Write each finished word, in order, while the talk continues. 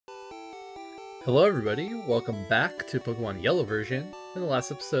Hello everybody, welcome back to Pokemon Yellow version. In the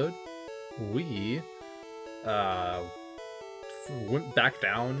last episode, we went back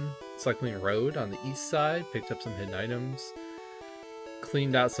down Cycling Road on the east side, picked up some hidden items,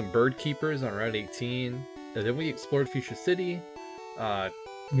 cleaned out some bird keepers on Route 18, and then we explored Fuchsia City,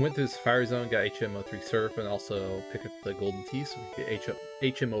 went through this fire zone, got HMO3 Surf, and also picked up the Golden Tea so we get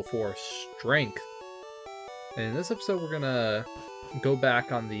HMO4 Strength. And in this episode we're gonna go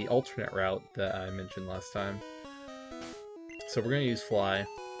back on the alternate route that I mentioned last time. So we're going to use Fly.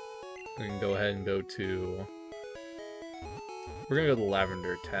 We can go ahead and go to... We're going to go to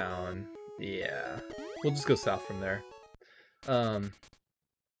Lavender Town. Yeah. We'll just go south from there. And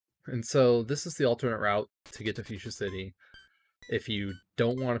so this is the alternate route to get to Fuchsia City. If you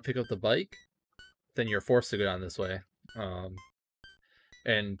don't want to pick up the bike, then you're forced to go down this way.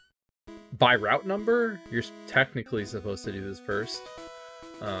 And by route number, you're technically supposed to do this first,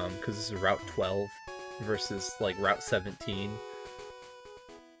 because this is Route 12 versus like Route 17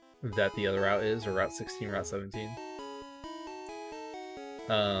 that the other route is, or Route 16, Route 17.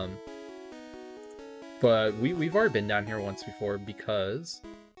 But we've already been down here once before because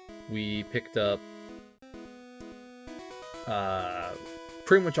we picked up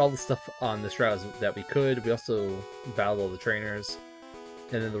pretty much all the stuff on this route that we could. We also battled all the trainers.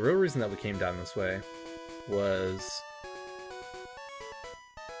 And then the real reason that we came down this way was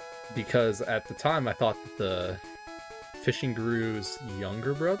because at the time I thought that the Fishing Guru's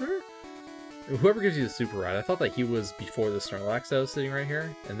younger brother, whoever gives you the super ride, I thought that he was before the Snorlax that was sitting right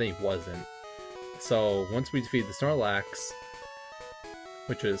here, and then he wasn't. So once we defeated the Snorlax,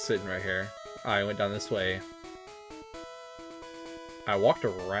 which is sitting right here, I went down this way. I walked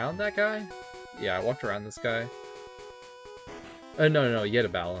around that guy? Yeah, I walked around this guy. No, you had to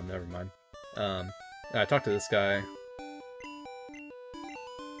battle him, never mind. I talked to this guy.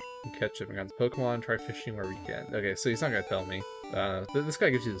 Catch different kinds of Pokemon, try fishing where we can. Okay, so he's not gonna tell me. This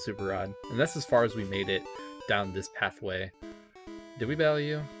guy gives you the super rod, and that's as far as we made it down this pathway. Did we battle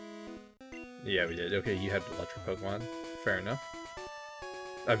you? Yeah, we did. Okay, you had electric Pokemon. Fair enough.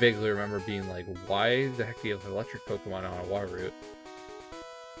 I vaguely remember being like, why the heck do you have electric Pokemon on a water route?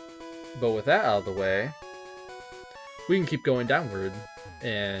 But with that out of the way, we can keep going downward,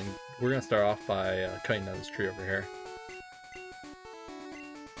 and we're going to start off by cutting down this tree over here.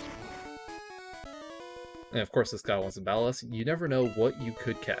 And of course this guy wants to battle us. You never know what you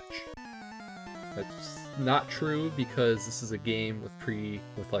could catch. That's not true because this is a game with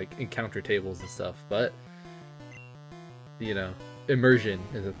like encounter tables and stuff, but you know, immersion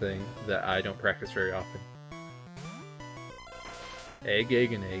is a thing that I don't practice very often. Egg,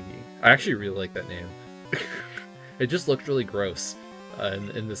 and Eggy. I actually really like that name. It just looked really gross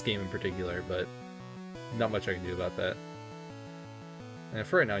in this game in particular, but not much I can do about that. And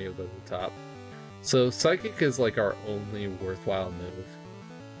for right now, you'll go to the top. So Psychic is like our only worthwhile move.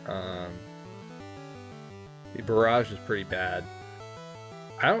 The Barrage is pretty bad.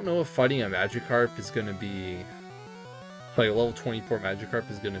 I don't know if fighting a Magikarp is going to be... like a level 24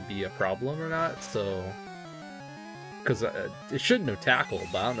 Magikarp is going to be a problem or not, so... because it should know Tackle,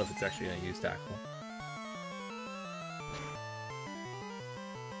 but I don't know if it's actually going to use Tackle.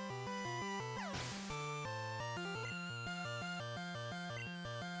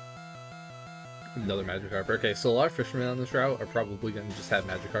 Another Magikarp. Okay, so a lot of fishermen on this route are probably going to just have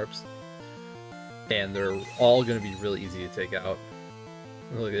Magikarps. And they're all going to be really easy to take out.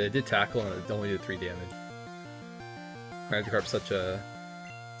 Look, it did Tackle and it only did 3 damage. Magikarp's such a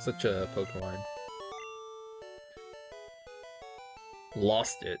Pokemon.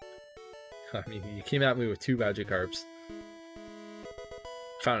 Lost it. I mean, you came at me with 2 Magikarps.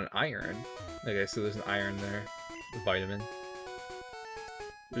 Found an iron. Okay, so there's an iron there. A vitamin.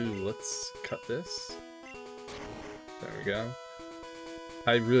 Ooh, let's cut this. There we go.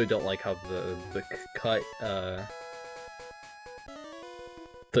 I really don't like how the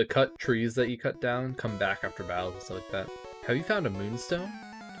cut trees that you cut down come back after battles and stuff like that. Have you found a Moonstone?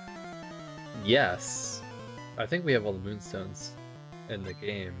 Yes. I think we have all the Moonstones in the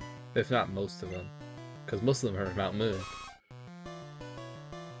game. If not most of them. Because most of them are in Mount Moon.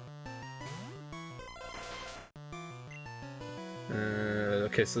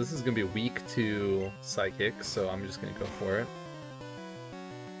 Okay, so this is going to be weak to Psychic, so I'm just going to go for it.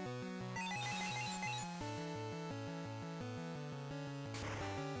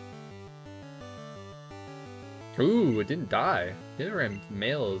 Ooh, it didn't die. Nidoran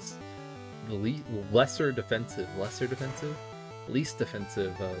male is the least defensive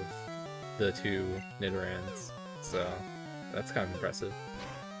of the 2 Nidorans, so that's kind of impressive.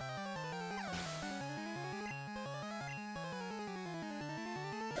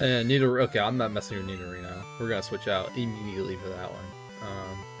 Okay, I'm not messing with Nidorino. We're gonna switch out immediately for that one.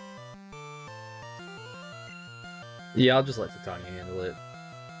 Yeah, I'll just let Titania handle it.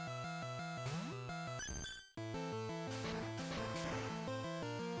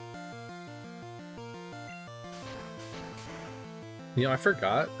 You know, I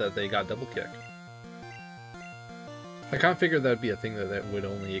forgot that they got double kick. I kind of figured that would be a thing that would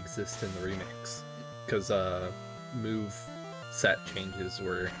only exist in the remix, because move set changes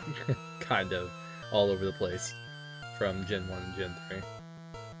were kind of all over the place from Gen 1 and Gen 3.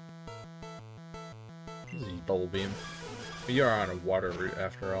 This is Bubble Beam. But you are on a water route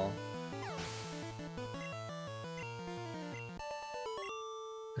after all.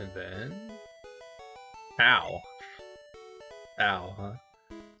 And then... Ow. Ow, huh?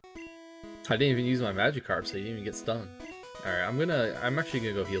 I didn't even use my Magikarp, so you didn't even get stung. Alright, I'm actually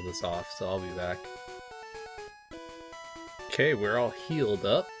gonna go heal this off, so I'll be back. Okay, we're all healed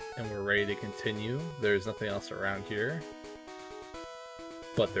up, and we're ready to continue. There's nothing else around here.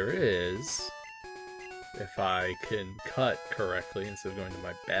 But there is... If I can cut correctly instead of going to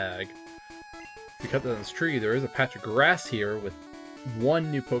my bag. If you cut down this tree, there is a patch of grass here with one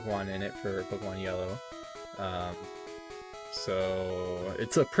new Pokemon in it for Pokemon Yellow. So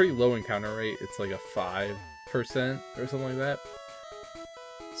it's a pretty low encounter rate. It's like a 5% or something like that.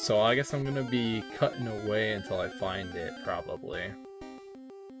 So I guess I'm gonna be cutting away until I find it, probably.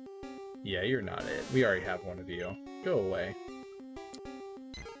 Yeah, you're not it. We already have one of you. Go away.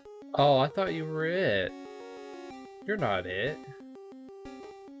 Oh, I thought you were it. You're not it.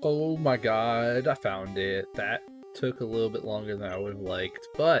 Oh my god, I found it. That took a little bit longer than I would have liked,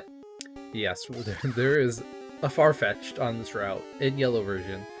 but yes, there is a Farfetch'd on this route in yellow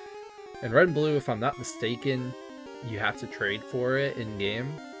version. In red and blue, if I'm not mistaken, you have to trade for it in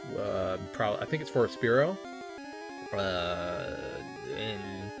game. I think it's for a Spearow. In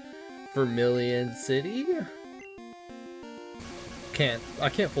Vermilion City. I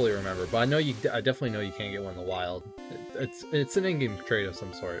can't fully remember, but I definitely know you can't get one in the wild. It's an in-game trade of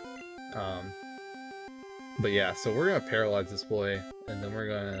some sort. But yeah, so we're gonna paralyze this boy, and then we're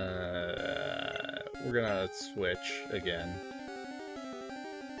gonna switch again.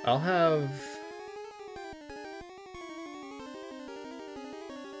 I'll have...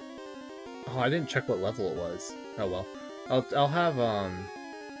 Oh, I didn't check what level it was. Oh well. I'll have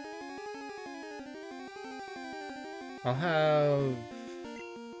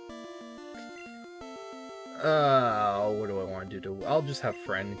what do I want to do? I'll just have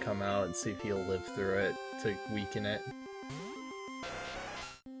Friend come out and see if he'll live through it to weaken it.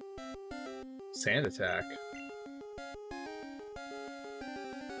 Sand attack.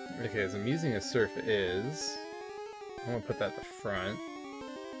 Okay, so I'm using a Surf is. I'm gonna put that at the front.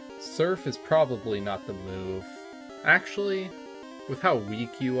 Surf is probably not the move. Actually, with how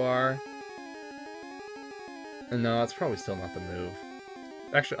weak you are... No, it's probably still not the move.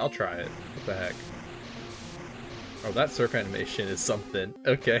 Actually, I'll try it. What the heck? Oh, that Surf animation is something.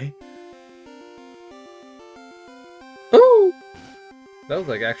 Okay. Ooh! That was,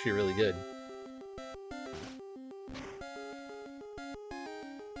 like, actually really good.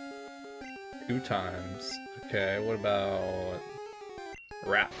 Two times. Okay, what about...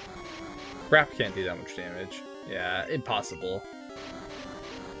 Wrap? Wrap can't do that much damage. Yeah, impossible.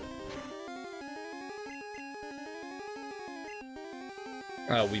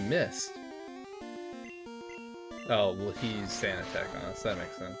 Oh, we missed. Oh, well, he's Sand Attack on us. That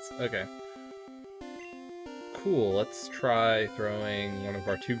makes sense. Okay. Cool, let's try throwing one of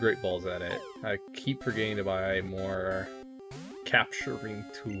our 2 Great Balls at it. I keep forgetting to buy more capturing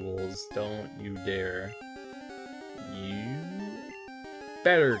tools. Don't you dare. You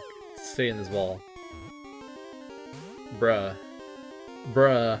better stay in this ball. Bruh.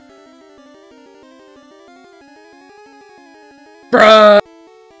 Bruh. Bruh!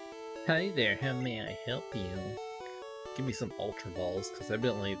 Hi there, how may I help you? Give me some Ultra Balls, because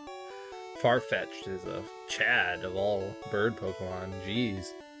evidently Farfetch'd is a Chad of all bird Pokemon.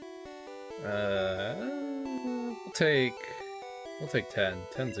 Jeez. We'll take 10.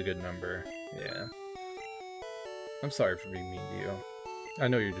 10's a good number. Yeah. I'm sorry for being mean to you. I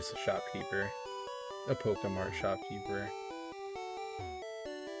know you're just a shopkeeper. A Pokemart shopkeeper.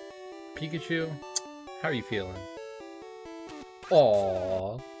 Pikachu? How are you feeling?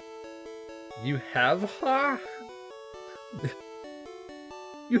 Aww. You have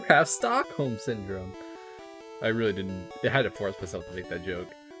You have Stockholm Syndrome. I really didn't... I had to force myself to make that joke.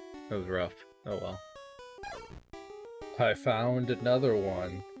 That was rough. Oh well. I found another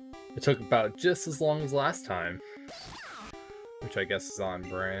one. It took about just as long as last time. Which I guess is on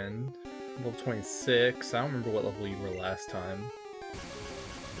brand. Level 26. I don't remember what level you were last time.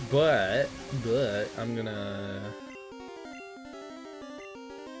 But I'm gonna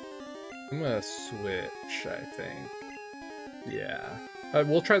switch, I think. Yeah.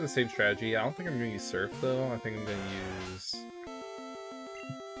 We'll try the same strategy. I don't think I'm gonna use Surf though. I think I'm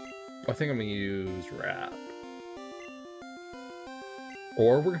gonna use Wrap.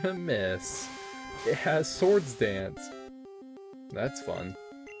 Or we're gonna miss. It has Swords Dance. That's fun.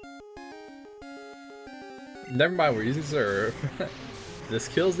 Never mind, we're using Surf. This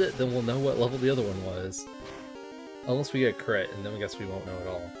kills it, then we'll know what level the other one was. Unless we get crit, and then I guess we won't know at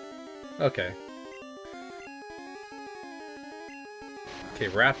all. Okay. Okay,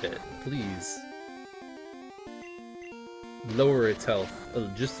 wrap it, please. Lower its health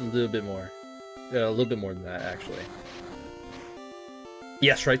just a little bit more. Yeah, a little bit more than that, actually.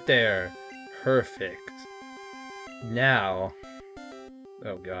 Yes, right there. Perfect. Now.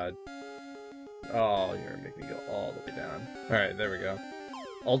 Oh god. Oh, you're gonna make me go all the way down. Alright, there we go.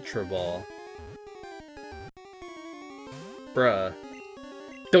 Ultra Ball. Bruh.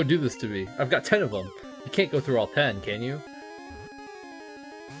 Don't do this to me. I've got 10 of them. You can't go through all 10, can you?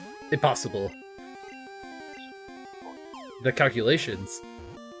 Impossible. The calculations.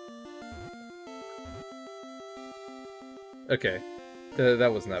 Okay.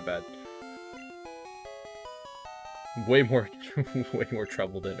 That wasn't that bad. Way more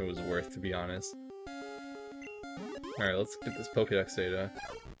trouble than it was worth, to be honest. Alright, let's get this Pokédex data.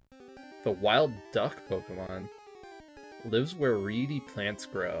 The wild duck Pokemon lives where reedy plants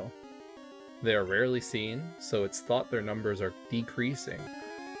grow. They are rarely seen, so it's thought their numbers are decreasing.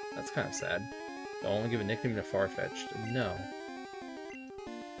 That's kind of sad. Don't want to give a nickname to Farfetch'd. No.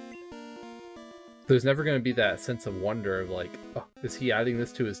 There's never going to be that sense of wonder of like, oh, is he adding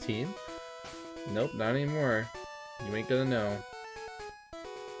this to his team? Nope, not anymore. You ain't gonna know.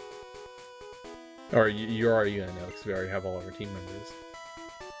 Or you're already gonna know, because we already have all of our team members.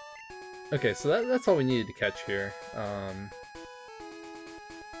 Okay, so that's all we needed to catch here.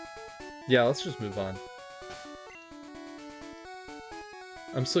 Yeah, let's just move on.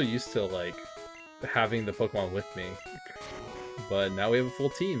 I'm so used to, like, having the Pokemon with me. But now we have a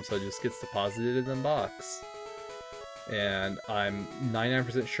full team, so it just gets deposited in the box. And I'm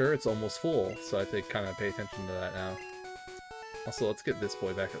 99% sure it's almost full, so I have to kind of pay attention to that now. Also, let's get this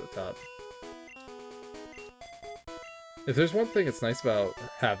boy back at the top. If there's one thing that's nice about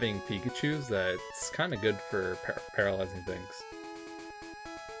having Pikachus, that it's kind of good for paralyzing things.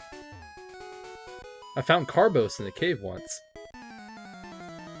 I found Carbos in a cave once.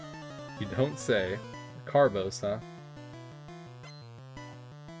 You don't say. Carbos, huh?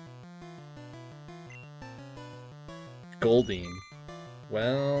 Goldeen.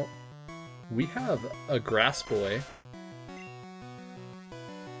 Well, we have a Grass Boy.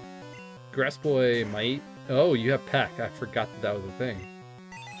 Grass Boy might... Oh, you have Peck. I forgot that was a thing.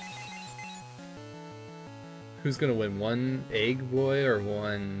 Who's gonna win? One Egg Boy or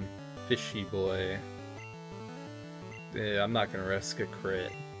one Fishy Boy? Yeah, I'm not gonna risk a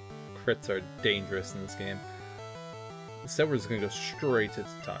crit. Crits are dangerous in this game. Instead, we're just gonna go straight to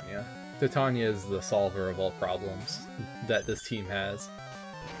Titania. Titania is the solver of all problems that this team has.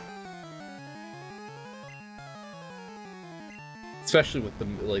 Especially with the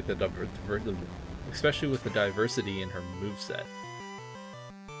especially with the diversity in her moveset.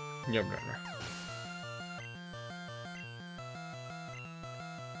 Yum, yum, yum.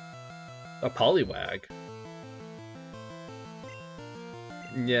 A Poliwag.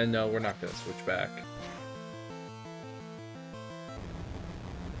 Yeah, no, we're not gonna switch back.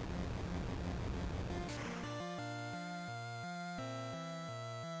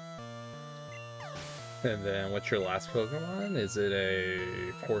 And then, what's your last Pokemon? Is it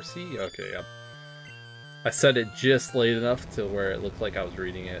a Horsey? Okay, yep. I said it just late enough to where it looked like I was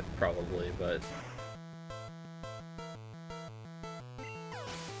reading it, probably, but...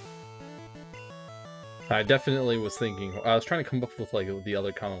 I definitely was thinking... I was trying to come up with, like, the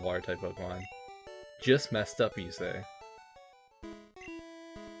other common water-type Pokemon. Just messed up, you say.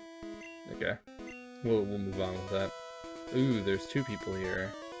 Okay. We'll move on with that. Ooh, there's two people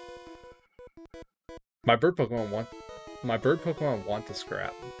here. My bird Pokemon want to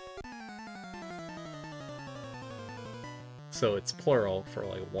scrap. So it's plural for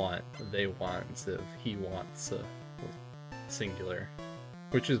like want. They want instead of he wants, singular.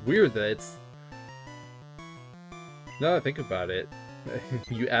 Which is weird that it's... Now that I think about it,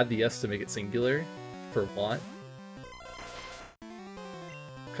 you add the S to make it singular for want.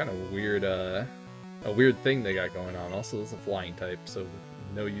 Kind of weird, a weird thing they got going on. Also, it's a flying type, so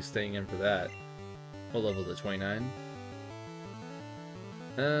no use staying in for that. What level is it? 29?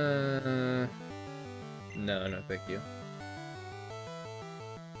 No, thank you.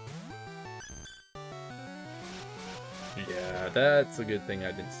 Yeah, that's a good thing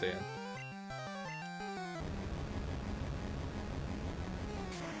I didn't stand.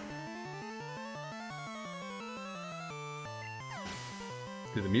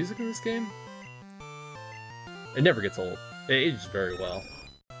 Dude, the music in this game? It never gets old. It ages very well.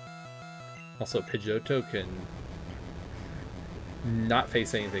 Also, Pidgeotto can not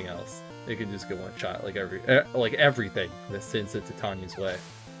face anything else. It can just get one shot, like everything that sends it to Tanya's way.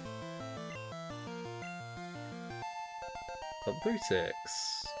 Level 36.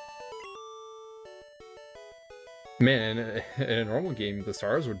 Man, in a normal game, the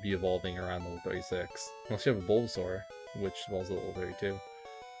stars would be evolving around level 36. Unless you have a Bulbasaur, which evolves at level 32.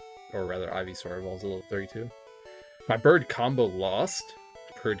 Or rather, Ivysaur evolves at level 32. My bird combo lost?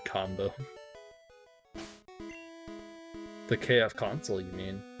 Bird combo. The KF console, you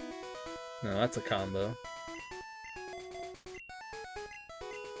mean? No, that's a combo.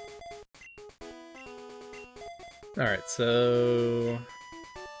 Alright, so...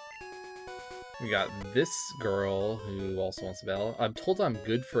 we got this girl who also wants to battle. I'm told I'm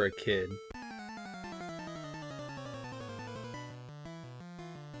good for a kid.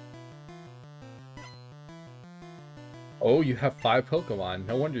 Oh, you have 5 Pokemon.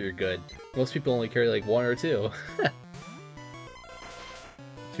 No wonder you're good. Most people only carry like 1 or 2.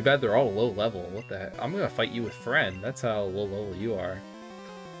 Too bad they're all low level. What the heck? I'm gonna fight you with Friend. That's how low level you are.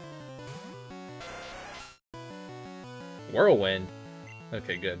 Whirlwind.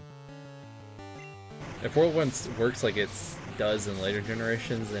 Okay, good. If Whirlwind works like it does in later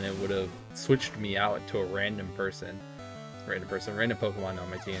generations, then it would have switched me out to a random person. Random Pokemon on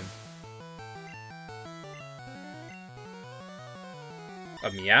my team. A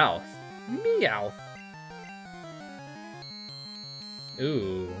Meowth. Meowth.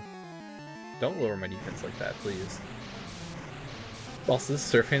 Ooh. Don't lower my defense like that, please. Also, this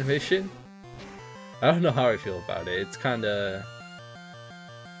surf animation? I don't know how I feel about it. It's kinda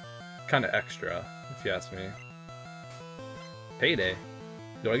extra, if you ask me. Payday.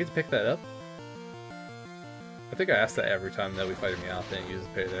 Do I get to pick that up? I think I ask that every time that we fight a Meowth and it uses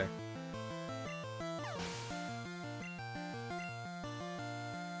Payday.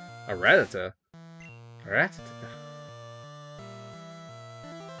 A Rattata.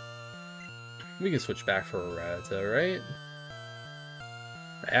 We can switch back for a Rattata, right?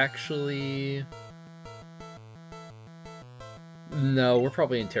 Actually... no, we're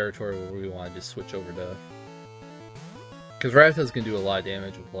probably in territory where we want to just switch over to... because Rattatas can do a lot of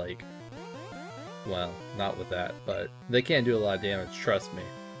damage with, like... well, not with that, but they can do a lot of damage, trust me.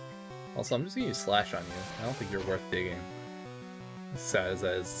 Also, I'm just gonna use Slash on you. I don't think you're worth digging. As sad as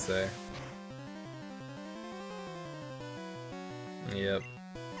that is to say. Yep.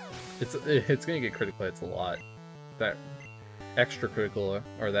 It's gonna get critical hits a lot. That extra critical,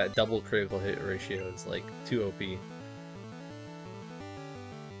 or that double critical hit ratio is like too OP.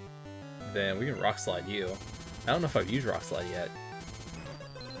 Then we can Rock Slide you. I don't know if I've used Rock Slide yet.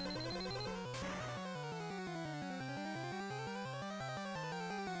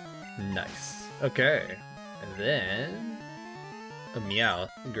 Nice. Okay. And then... a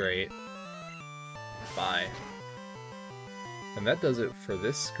Meowth. Great. Bye. And that does it for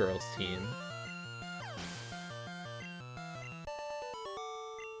this girl's team.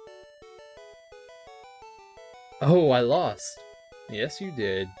 Oh, I lost. Yes, you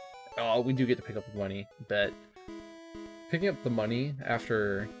did. Oh, we do get to pick up the money, bet. Picking up the money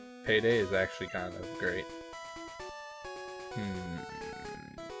after Payday is actually kind of great.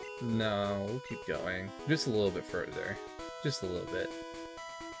 No, we'll keep going. Just a little bit further. Just a little bit.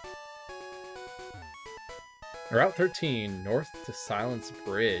 Route 13, north to Silence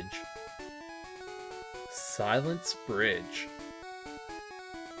Bridge. Silence Bridge.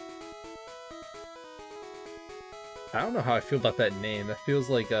 I don't know how I feel about that name. That feels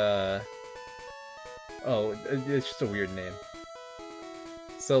like oh, it's just a weird name.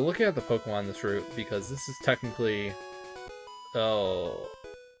 So looking at the Pokemon on this route, because this is technically... a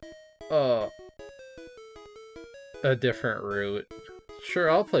different route.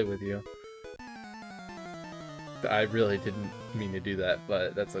 Sure, I'll play with you. I really didn't mean to do that,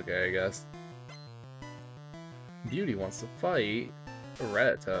 but that's okay, I guess. Beauty wants to fight a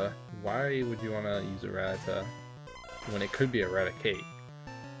Rattata. Why would you want to use a Rattata when it could be a Raticate?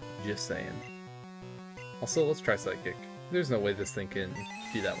 Just saying. Also, let's try Psychic. There's no way this thing can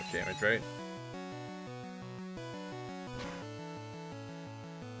do that much damage, right?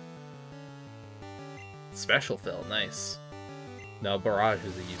 Special Fill, nice. No, Barrage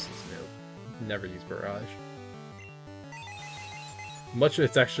is a useless move. Never use Barrage.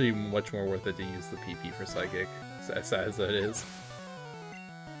 It's actually much more worth it to use the PP for Psychic, as sad as that is.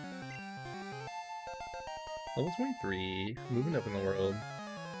 Level 23, moving up in the world.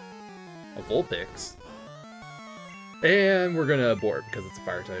 A Vulpix. And we're gonna abort because it's a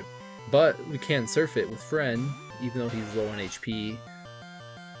fire type. But we can surf it with Friend, even though he's low on HP.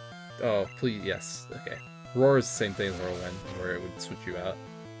 Oh, please, yes, okay. Roar is the same thing as Whirlwind, where it would switch you out.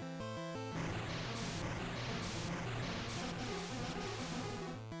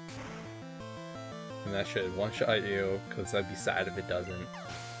 And that should one-shot you, because I'd be sad if it doesn't.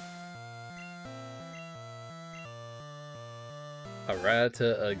 A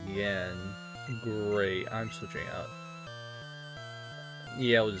Rattata again. Great, I'm switching out.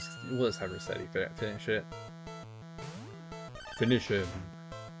 Yeah, we'll just have Rossetti finish it. Finish him.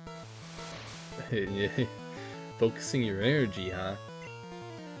 Focusing your energy, huh?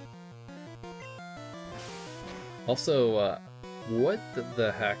 Also, what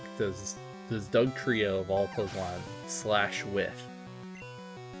the heck does Doug Trio of all Pokemon slash with?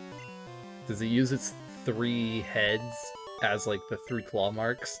 Does it use its 3 heads as like the 3 claw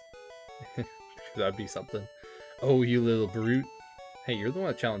marks? That'd be something. Oh, you little brute! Hey, you're the one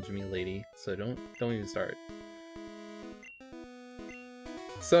that challenged me, lady. So don't even start.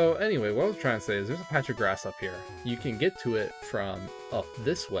 So anyway, what I was trying to say is there's a patch of grass up here. You can get to it from up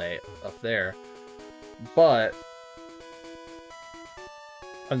this way, up there, but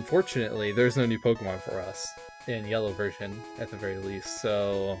unfortunately there's no new Pokemon for us in Yellow version, at the very least,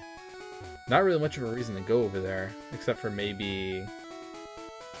 so not really much of a reason to go over there, except for maybe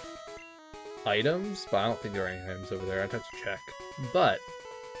items, but I don't think there are any items over there. I'd have to check. But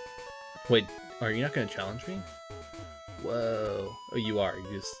wait, are you not going to challenge me? Whoa. Oh, you are.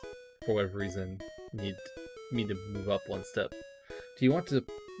 You just, for whatever reason, need me to move up one step. Do you want to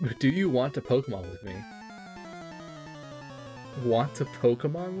Pokemon with me? Want to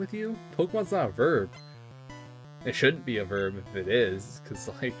Pokemon with you? Pokemon's not a verb. It shouldn't be a verb if it is, because,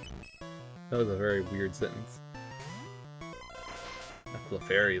 like, that was a very weird sentence. A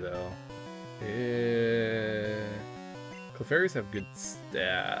Clefairy, though. Clefairies have good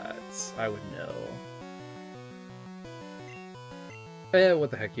stats. I would know.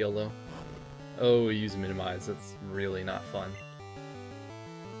 What the heck, YOLO? Oh, use minimize. That's really not fun.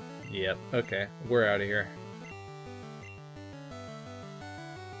 Yep, okay. We're out of here.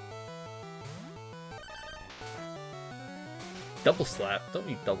 Double slap? Don't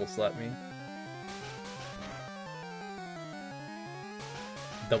you double slap me.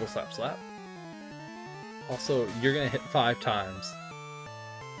 Double slap slap. Also, you're gonna hit 5 times.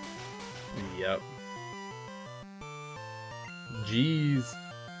 Yep. Jeez.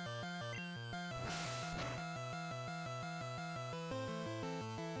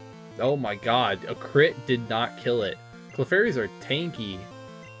 Oh my god, a crit did not kill it. Clefairies are tanky.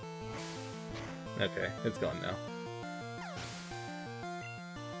 Okay, it's gone now.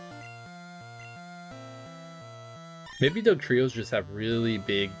 Maybe Doug Trios just have really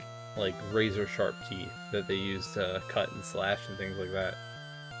big, like, razor sharp teeth that they use to cut and slash and things like that.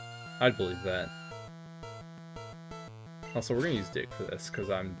 I'd believe that. Also, we're gonna use Dig for this, because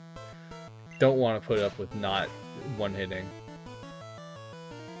don't want to put up with not one-hitting.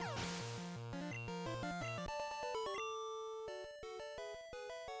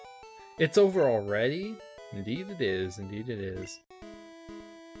 It's over already? Indeed it is, indeed it is.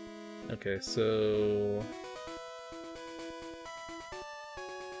 Okay, so...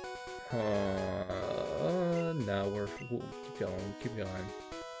 no, we'll keep going.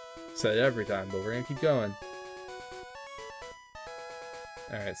 Said it every time, but we're gonna keep going.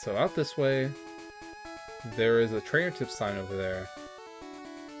 Alright, so out this way, there is a trainer tip sign over there.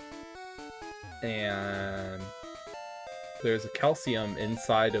 And there's a calcium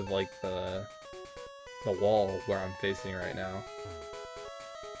inside of, like, the wall where I'm facing right now.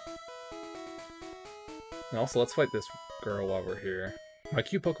 And also, let's fight this girl while we're here. My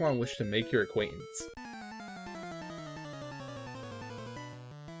cute Pokemon wish to make your acquaintance.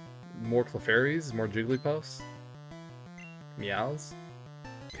 More Clefairies? More Jigglypuffs? Meows?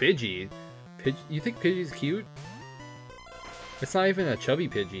 Pidgey? You think Pidgey's cute? It's not even a chubby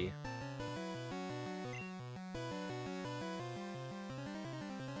Pidgey.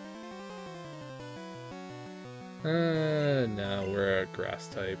 No, we're a grass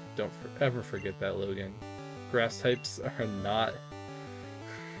type. Don't ever forget that, Logan. Grass types are not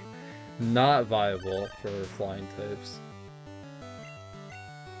viable for flying types.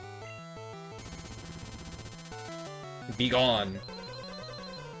 Be gone!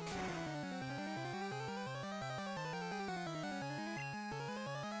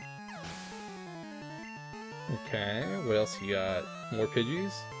 Okay, what else you got? More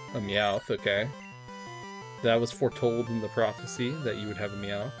Pidgeys? A Meowth, okay. That was foretold in the prophecy that you would have a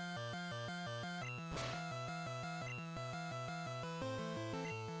Meowth.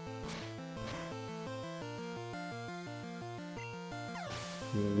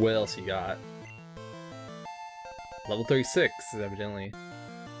 What else you got? Level 36, evidently.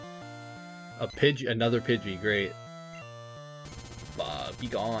 Another Pidgey, great. Be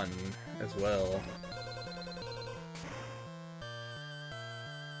gone as well.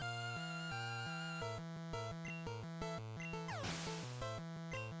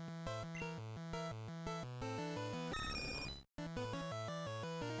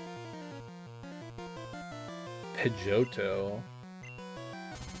 Pidgeotto.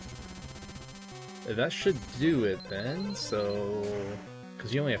 That should do it then, so...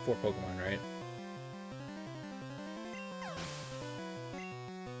 Because you only have 4 Pokemon, right?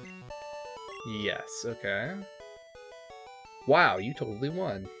 Yes, okay. Wow, you totally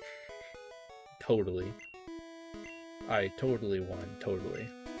won. Totally. I totally won. Totally.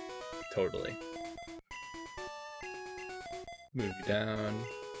 Totally. Move you down.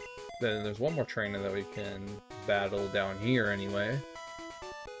 Then there's one more trainer that we can battle down here anyway.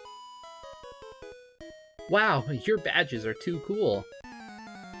 Wow, your badges are too cool.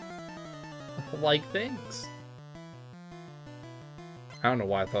 Like, thanks. I don't know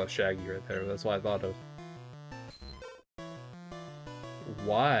why I thought of Shaggy right there, but that's what I thought of.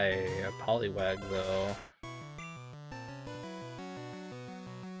 Why a Poliwag, though?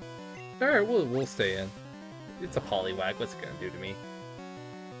 Alright, we'll stay in. It's a Poliwag, what's it gonna do to me?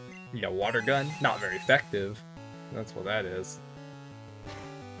 Yeah, water gun? Not very effective. That's what that is.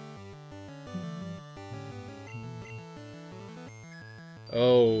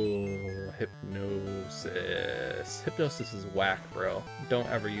 Oh, Hypnosis. Hypnosis is whack, bro. Don't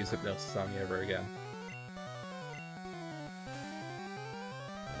ever use Hypnosis on me ever again.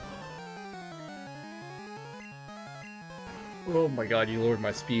 Oh my god, you lowered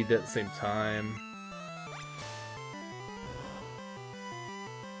my speed at the same time.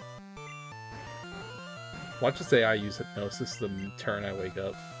 Watch us say I use Hypnosis the turn I wake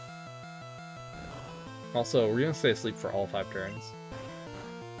up. Also, we're gonna stay asleep for all 5 turns.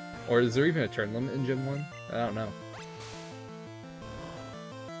 Or is there even a turn limit in Gen 1? I don't know.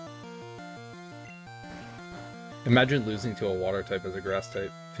 Imagine losing to a water type as a grass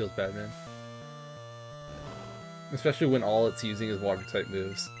type. Feels bad, man. Especially when all it's using is water type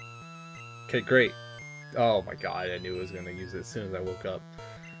moves. Okay, great. Oh my god, I knew it was gonna use it as soon as I woke up.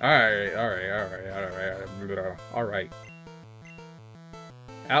 Alright. Alright.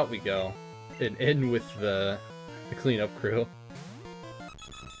 Out we go. And in with the cleanup crew.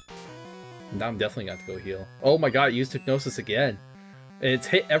 Now I'm definitely going to go heal. Oh my god, it used Hypnosis again. And it's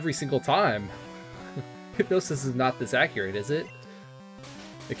hit every single time. Hypnosis is not this accurate, is it?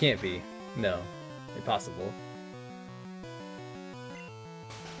 It can't be. No. Impossible.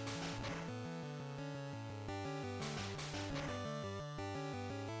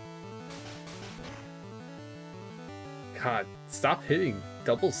 God, stop hitting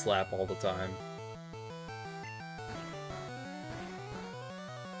double slap all the time.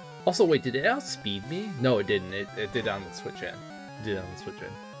 Also, wait, did it outspeed me? No, it didn't. It did on the switch in. It did on the switch in.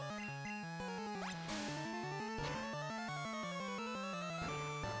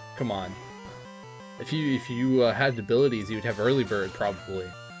 Come on. If you had abilities, you would have early bird probably,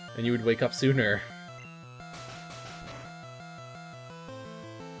 and you would wake up sooner.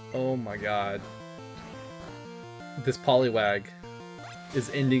 Oh my god. This Poliwag is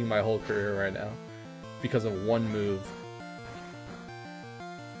ending my whole career right now because of one move.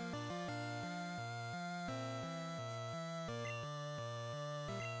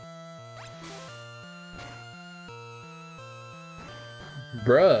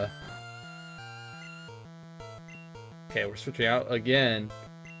 Bruh. Okay, we're switching out again.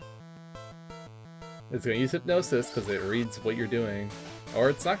 It's gonna use Hypnosis because it reads what you're doing. Or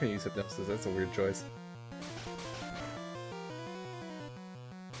it's not gonna use Hypnosis, that's a weird choice.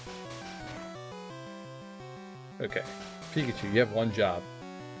 Okay. Pikachu, you have one job.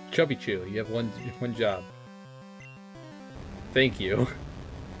 Chubby Chew, you have one job. Thank you.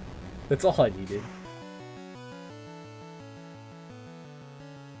 That's all I needed.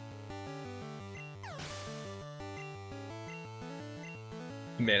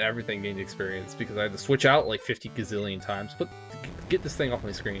 Man, everything gained experience because I had to switch out like 50 gazillion times. But get this thing off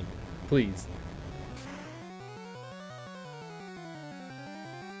my screen, please.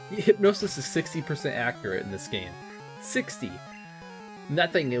 Hypnosis is 60% accurate in this game. 60! And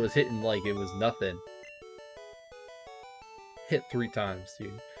that thing, it was hitting like it was nothing. Hit 3 times,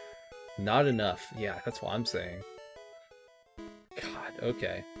 dude. Not enough. Yeah, that's what I'm saying. God,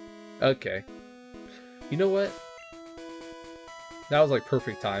 okay. Okay. You know what? That was like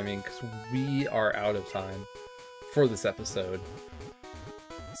perfect timing, because we are out of time for this episode.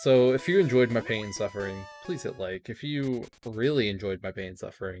 So if you enjoyed my pain and suffering, please hit like. If you really enjoyed my pain and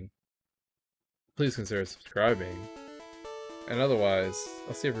suffering, please consider subscribing. And otherwise,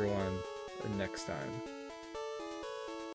 I'll see everyone next time.